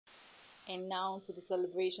And now to the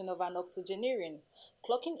celebration of an octogenarian.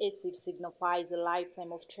 Clocking 86 signifies a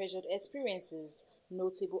lifetime of treasured experiences,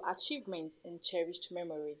 notable achievements, and cherished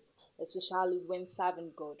memories, especially when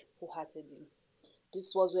serving God wholeheartedly.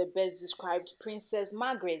 This was where best described Princess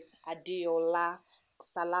Margaret Adeola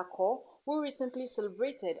Salako, who recently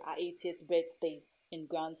celebrated her 80th birthday in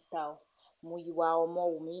grand style. Muyiwa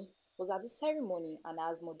Omowumi was at the ceremony and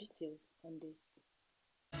has more details on this.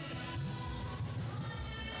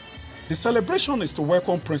 The celebration is to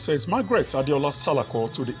welcome Princess Margaret Adeola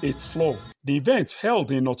Salako to the 8th floor. The event,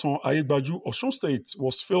 held in Oton Ayegbaju, Osun State,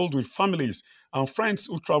 was filled with families and friends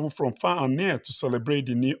who traveled from far and near to celebrate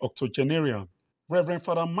the new octogenarian. Reverend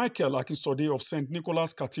Father Michael Akinsode of St.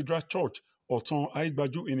 Nicholas Cathedral Church, Oton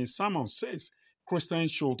Ayegbaju, in his sermon says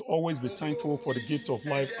Christians should always be thankful for the gift of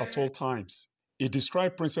life at all times. He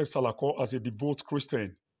described Princess Salako as a devout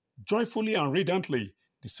Christian. Joyfully and radiantly,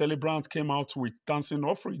 the celebrant came out with dancing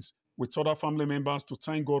offerings with other family members to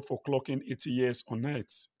thank God for clocking 80 years on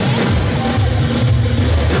earth.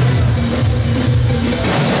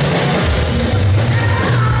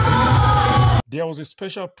 There was a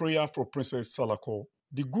special prayer for Princess Salako.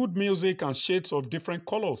 The good music and shades of different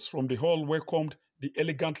colors from the hall welcomed the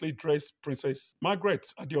elegantly dressed Princess Margaret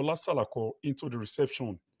Adeola Salako into the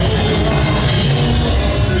reception.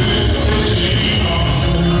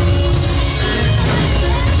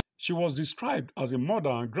 She was described as a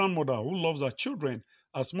mother and grandmother who loves her children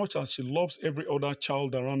as much as she loves every other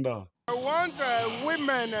child around her. I want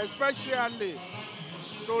women especially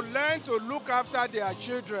to learn to look after their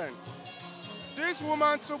children. This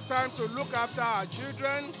woman took time to look after her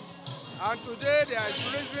children, and today there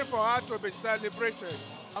is reason for her to be celebrated.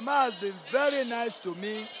 Mama has been very nice to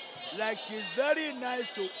me, like she's very nice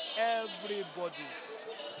to everybody.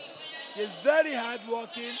 She's very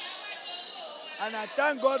hardworking, and I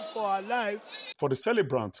thank God for her life. For the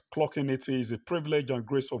celebrant, clocking 80 is a privilege and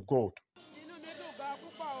grace of God.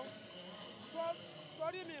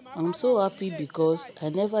 I'm so happy because I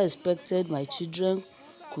never expected my children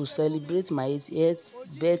could celebrate my 80th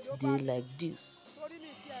birthday like this.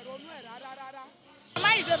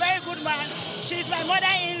 Mama is a very good man. She's my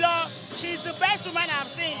mother-in-law. She's the best woman I've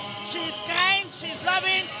seen. She's kind, she's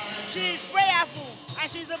loving, she's prayerful, and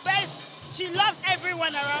she's the best. She loves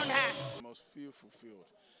everyone around her. She must feel fulfilled.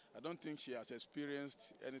 I don't think she has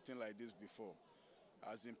experienced anything like this before.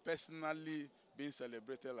 As in personally being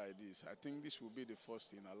celebrated like this, I think this will be the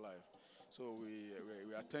first in her life. So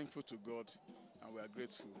we are thankful to God and we are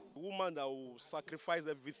grateful. A woman that will sacrifice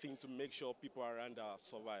everything to make sure people around her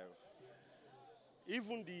survive.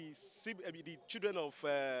 Even the children of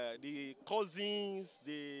the cousins,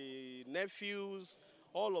 the nephews,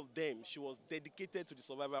 all of them, she was dedicated to the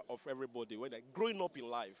survival of everybody when they're growing up in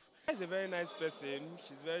life. She's a very nice person.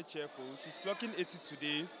 She's very cheerful. She's clocking 80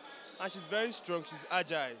 today, and she's very strong. She's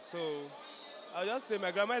agile. So I'll just say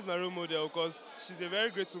my grandma is my role model because she's a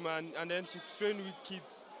very great woman, and then she trained with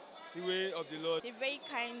kids the way of the Lord. A very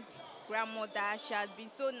kind grandmother. She has been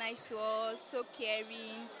so nice to us, so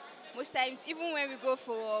caring. Most times, even when we go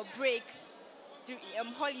for breaks,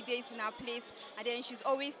 holidays in our place, and then she's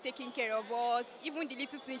always taking care of us. Even the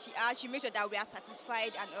little things she asks, she makes sure that we are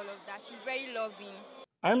satisfied and all of that. She's very loving.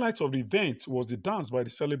 Highlight of the event was the dance by the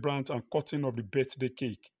celebrant and cutting of the birthday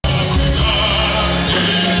cake.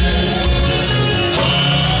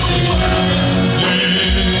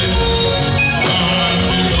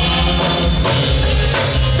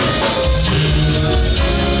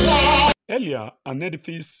 Earlier, an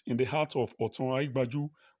edifice in the heart of Oton Ayegbaju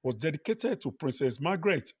was dedicated to Princess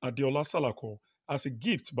Margaret Adeola Salako as a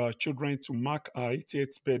gift by her children to mark her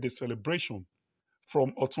 80th birthday celebration.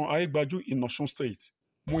 From Oton Ayegbaju in Osun State,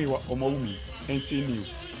 Muyiwa Omowumi, NT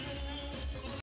News.